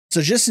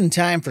So just in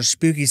time for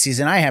spooky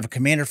season, I have a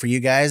commander for you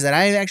guys that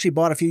I actually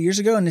bought a few years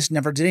ago and just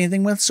never did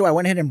anything with. So I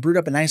went ahead and brewed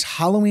up a nice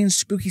Halloween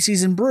spooky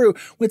season brew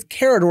with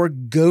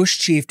Karador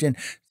Ghost Chieftain.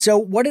 So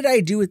what did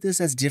I do with this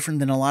that's different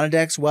than a lot of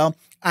decks? Well,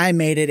 I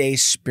made it a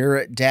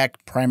spirit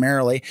deck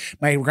primarily.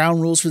 My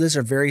ground rules for this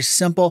are very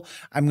simple.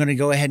 I'm going to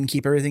go ahead and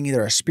keep everything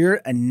either a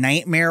spirit, a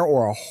nightmare,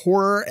 or a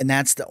horror, and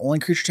that's the only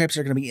creature types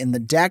that are going to be in the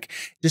deck,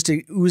 just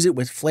to ooze it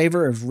with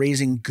flavor of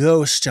raising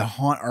ghosts to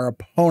haunt our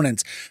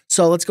opponents.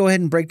 So let's go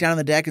ahead and break down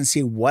the deck and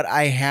see what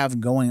I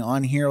have going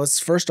on here.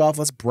 Let's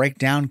break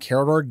down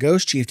Karador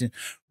Ghost Chieftain.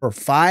 For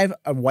 5,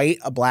 a white,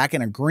 a black,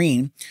 and a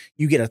green,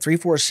 you get a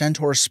 3/4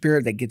 Centaur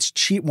Spirit that gets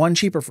one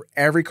cheaper for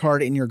every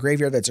card in your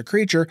graveyard that's a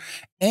creature,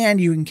 and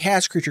you can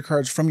cast creature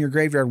cards from your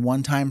graveyard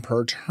 1 time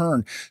per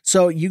turn.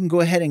 So you can go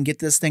ahead and get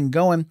this thing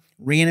going,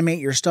 reanimate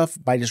your stuff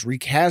by just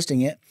recasting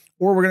it,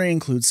 or we're going to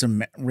include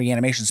some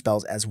reanimation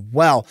spells as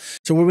well.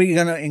 So what are we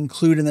going to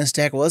include in this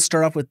deck? Well, let's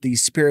start off with the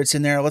spirits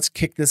in there. Let's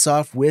kick this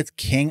off with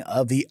King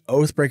of the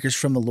Oathbreakers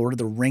from the Lord of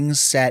the Rings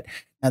set.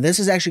 Now, this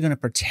is actually going to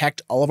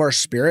protect all of our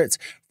spirits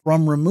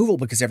from removal,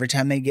 because every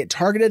time they get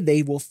targeted,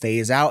 they will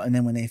phase out. And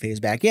then when they phase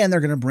back in, they're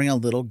going to bring a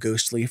little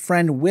ghostly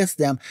friend with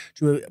them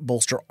to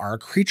bolster our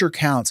creature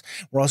counts.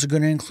 We're also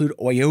going to include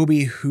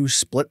Oyobi, who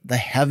split the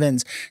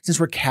heavens. Since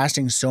we're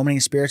casting so many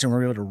spirits and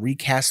we're able to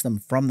recast them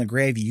from the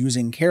grave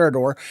using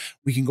Karador,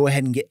 we can go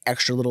ahead and get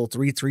extra little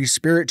 3/3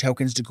 spirit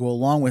tokens to go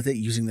along with it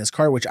using this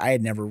card, which I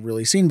had never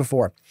really seen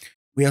before.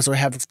 We also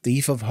have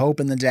Thief of Hope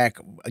in the deck.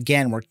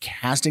 Again, we're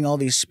casting all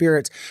these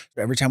spirits.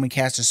 So every time we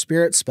cast a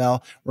spirit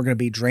spell, we're going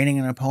to be draining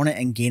an opponent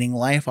and gaining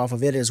life off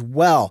of it as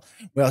well.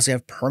 We also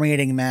have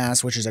Permeating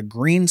Mass, which is a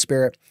green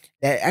spirit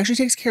that actually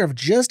takes care of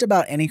just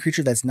about any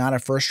creature that's not a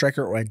first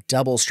striker or a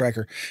double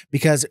striker,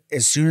 because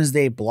as soon as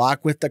they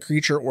block with the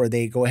creature or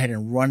they go ahead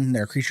and run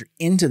their creature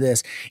into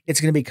this,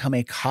 it's going to become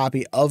a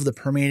copy of the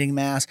Permeating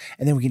Mass,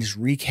 and then we can just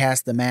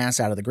recast the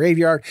mass out of the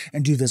graveyard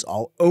and do this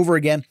all over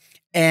again.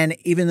 And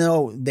even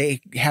though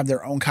they have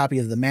their own copy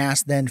of the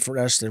mass then for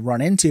us to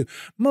run into,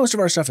 most of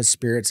our stuff is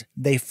spirits.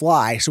 They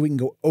fly, so we can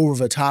go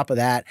over the top of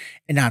that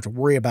and not have to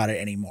worry about it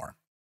anymore.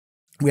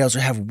 We also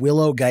have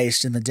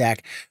Willowgeist in the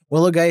deck.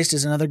 Willowgeist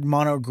is another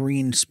mono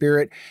green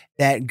spirit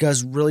that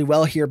does really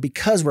well here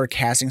because we're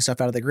casting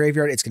stuff out of the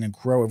graveyard. It's going to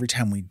grow every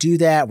time we do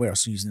that. We're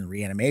also using the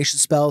reanimation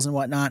spells and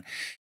whatnot.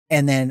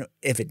 And then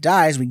if it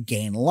dies, we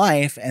gain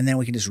life, and then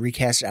we can just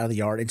recast it out of the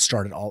yard and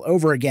start it all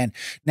over again.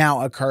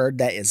 Now, a card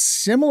that is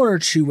similar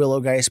to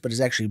Willowgeist, but is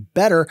actually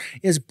better,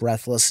 is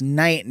Breathless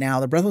Knight. Now,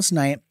 the Breathless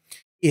Knight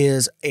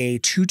is a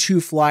 2/2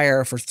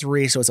 flyer for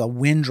 3, so it's a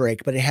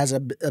Windrake, but it has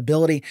an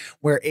ability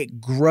where it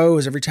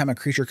grows every time a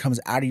creature comes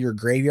out of your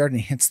graveyard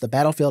and hits the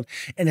battlefield,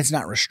 and it's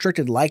not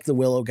restricted like the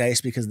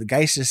Willowgeist, because the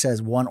Geist just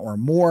says 1 or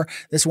more.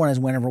 This one is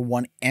whenever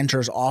 1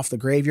 enters off the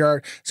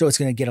graveyard, so it's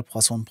going to get a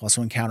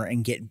 +1/+1 counter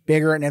and get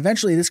bigger, and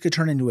eventually this could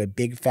turn into a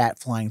big fat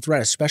flying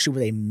threat, especially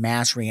with a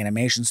mass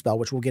reanimation spell,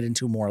 which we'll get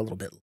into more a little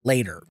bit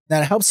later. Now,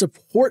 to help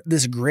support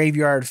this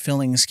graveyard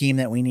filling scheme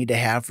that we need to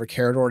have for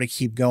Karador to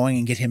keep going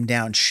and get him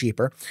down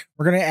cheaper,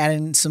 we're going to add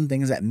in some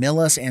things that mill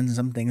us and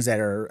some things that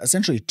are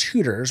essentially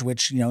tutors,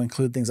 which,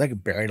 include things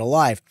like Buried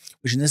Alive,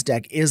 which in this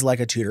deck is like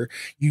a tutor.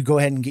 You go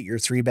ahead and get your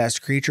 3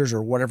 best creatures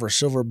or whatever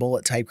silver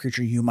bullet type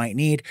creature you might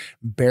need,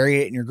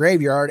 bury it in your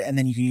graveyard, and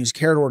then you can use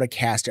Karador to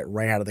cast it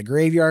right out of the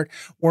graveyard,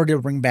 or to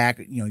bring back,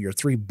 your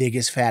 3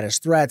 biggest,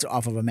 fattest threats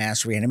off of a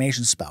mass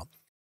reanimation spell.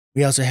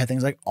 We also have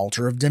things like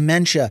Altar of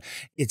Dementia.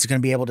 It's going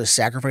to be able to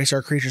sacrifice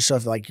our creatures. So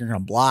if you're going to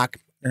block,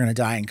 you're going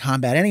to die in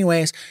combat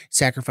anyways,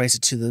 sacrifice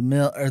it to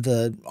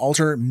the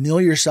altar,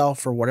 mill yourself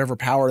for whatever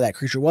power that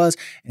creature was,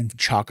 and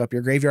chalk up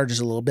your graveyard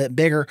just a little bit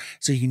bigger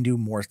so you can do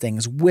more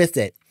things with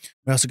it.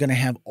 We're also going to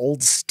have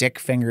Old Stick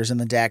Fingers in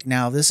the deck.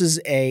 Now, this is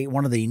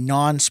one of the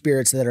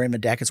non-spirits that are in the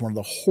deck. It's one of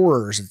the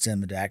horrors that's in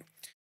the deck.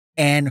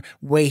 And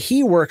the way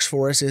he works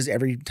for us is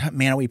every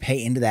mana we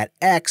pay into that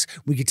X,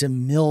 we get to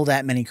mill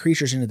that many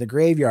creatures into the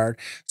graveyard.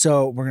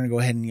 So we're going to go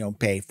ahead and,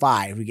 pay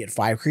 5. We get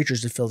 5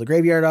 creatures to fill the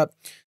graveyard up.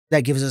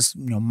 That gives us,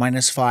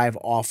 -5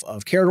 off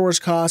of Karador's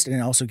cost, and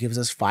it also gives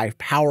us 5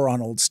 power on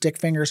Old Stick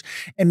Fingers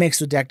and makes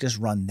the deck just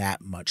run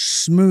that much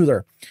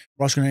smoother.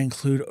 We're also going to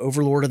include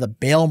Overlord of the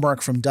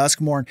Balemark from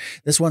Duskmourn.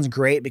 This one's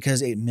great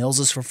because it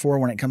mills us for 4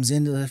 when it comes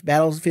into the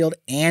battlefield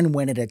and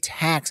when it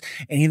attacks.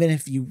 And even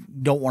if you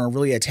don't want to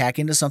really attack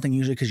into something,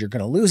 usually because you're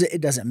going to lose it,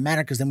 it doesn't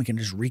matter, because then we can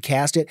just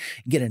recast it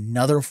and get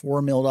another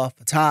 4 milled off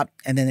the top.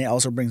 And then it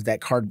also brings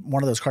that card,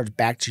 one of those cards,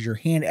 back to your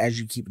hand as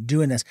you keep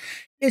doing this.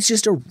 It's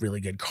just a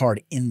really good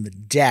card in the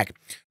deck.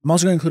 I'm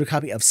also going to include a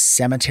copy of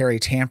Cemetery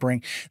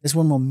Tampering. This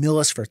one will mill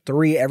us for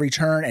 3 every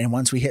turn, and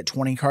once we hit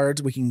 20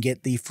 cards, we can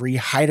get the free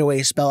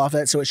Hideaway spell off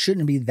it, so it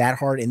shouldn't be that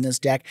hard in this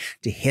deck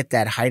to hit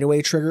that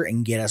Hideaway trigger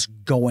and get us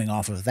going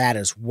off of that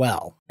as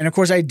well. And of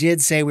course, I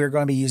did say we were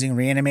going to be using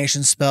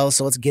reanimation spells,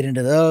 so let's get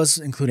into those,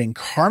 including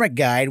Karmic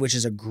Guide, which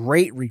is a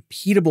great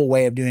repeatable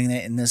way of doing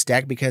that in this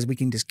deck, because we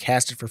can just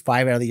cast it for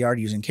 5 out of the yard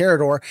using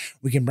Karador.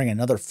 We can bring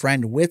another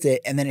friend with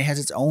it, and then it has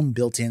its own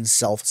built-in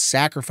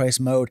self-sacrifice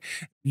mode.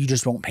 You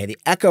just won't pay the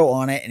X echo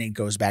on it and it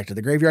goes back to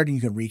the graveyard, and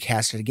you can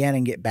recast it again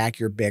and get back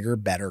your bigger,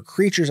 better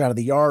creatures out of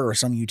the yard or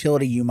some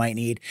utility you might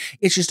need.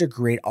 It's just a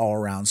great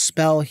all-around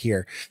spell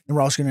here. And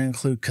we're also going to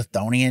include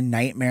Chthonian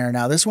Nightmare.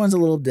 Now, this one's a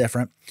little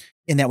different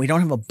in that we don't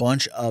have a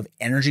bunch of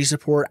energy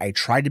support. I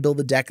tried to build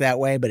the deck that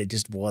way, but it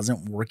just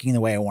wasn't working the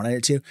way I wanted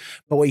it to.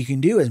 But what you can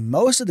do is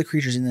most of the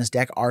creatures in this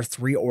deck are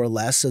 3 or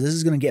less, so this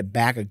is going to get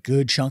back a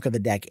good chunk of the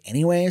deck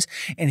anyways.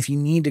 And if you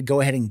need to go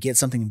ahead and get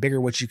something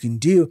bigger, what you can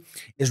do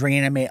is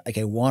reanimate like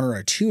a 1 or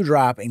a 2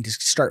 drop and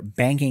just start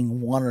banking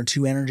 1 or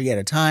 2 energy at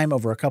a time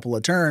over a couple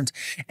of turns,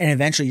 and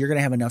eventually you're going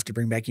to have enough to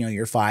bring back, you know,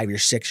 your 5, your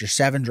 6, your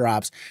 7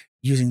 drops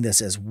using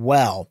this as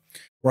well.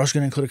 We're also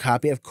going to include a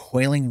copy of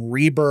Coiling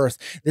Rebirth.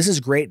 This is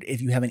great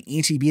if you have an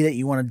ETB that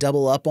you want to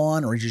double up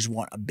on, or you just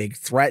want a big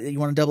threat that you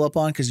want to double up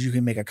on, because you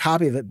can make a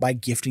copy of it by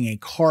gifting a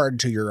card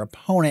to your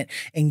opponent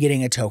and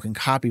getting a token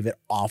copy of it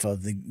off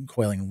of the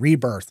Coiling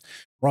Rebirth.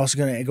 We're also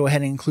going to go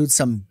ahead and include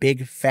some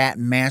big fat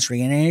mass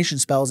reanimation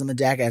spells in the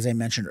deck, as I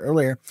mentioned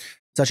earlier,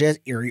 such as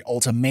Eerie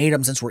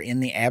Ultimatum. Since we're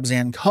in the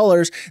Abzan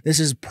colors, this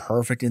is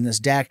perfect in this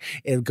deck.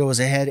 It goes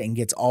ahead and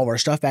gets all of our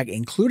stuff back,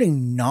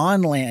 including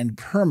non-land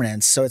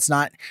permanents. So it's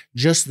not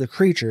just the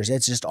creatures,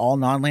 it's just all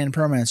non-land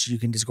permanents. You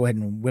can just go ahead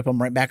and whip them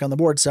right back on the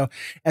board. So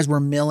as we're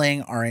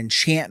milling our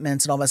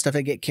enchantments and all that stuff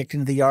that get kicked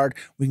into the yard,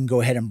 we can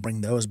go ahead and bring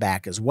those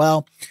back as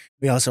well.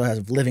 We also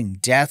have Living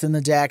Death in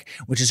the deck,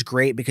 which is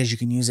great because you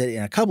can use it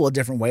in a couple of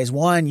different ways.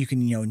 One, you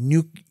can, you know,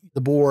 nuke the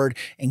board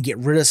and get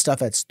rid of stuff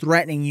that's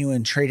threatening you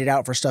and trade it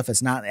out for stuff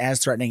that's not as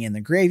threatening in the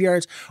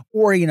graveyards.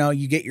 Or, you know,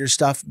 you get your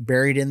stuff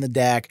buried in the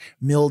deck,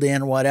 milled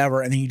in,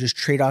 whatever, and then you just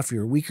trade off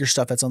your weaker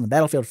stuff that's on the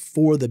battlefield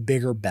for the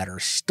bigger, better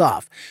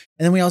stuff.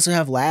 And then we also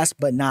have, last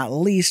but not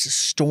least,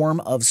 Storm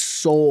of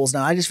Souls.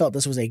 Now, I just felt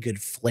this was a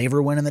good flavor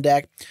win in the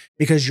deck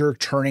because you're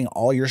turning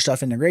all your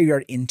stuff in the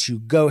graveyard into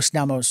ghosts.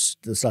 Now, most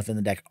of the stuff in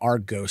the deck are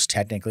ghosts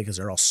technically because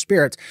they're all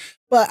spirits,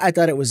 but I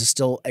thought it was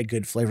still a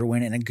good flavor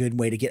win and a good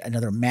way to get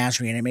another mass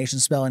reanimation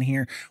spell in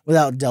here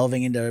without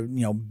delving into,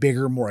 you know,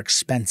 bigger, more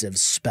expensive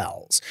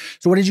spells.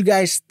 So what did you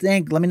guys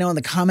think? Let me know in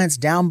the comments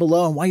down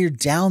below. And while you're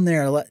down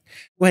there, go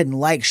ahead and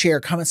like, share,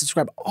 comment,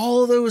 subscribe.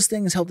 All of those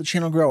things help the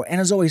channel grow.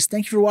 And as always,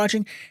 thank you for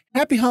watching.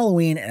 Happy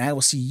Halloween, and I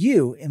will see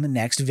you in the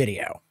next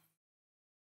video.